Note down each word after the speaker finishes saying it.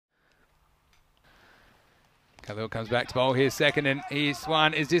Khalil comes back to bowl here second, and his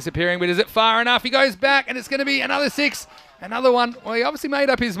one is disappearing, but is it far enough? He goes back, and it's going to be another 6. Another one. Well, he obviously made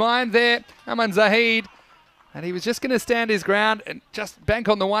up his mind there, Aman Zahid, and he was just going to stand his ground and just bank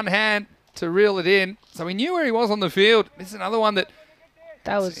on the one hand to reel it in. So he knew where he was on the field. This is another one that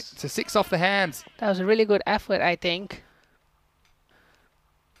was it's a 6 off the hands. That was a really good effort, I think.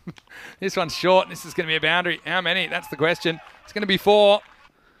 This one's short. This is going to be a boundary. How many? That's the question. It's going to be 4.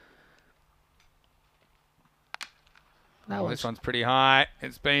 This one's pretty high.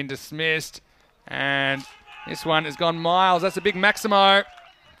 It's been dismissed. And this one has gone miles. That's a big Maximo.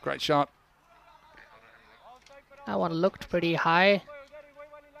 Great shot. That one looked pretty high.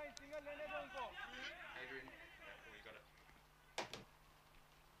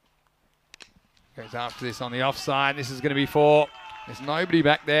 Goes after this on the offside. This is going to be 4. There's nobody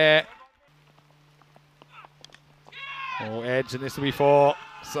back there. Or edge, and this will be 4.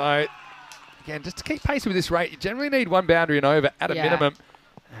 So, again, just to keep pace with this rate, you generally need 1 boundary and over at a minimum.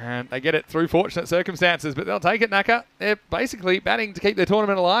 And they get it through fortunate circumstances, but they'll take it, Naka. They're basically batting to keep their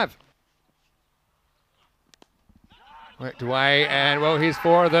tournament alive. Worked away, and well, here's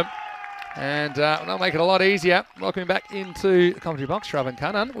 4 of them. And they'll make it a lot easier. Welcome back into the commentary box, Shravan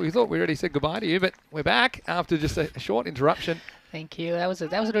Kannan. We thought we already said goodbye to you, but we're back after just a short interruption. Thank you. That was a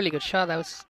really good shot. That was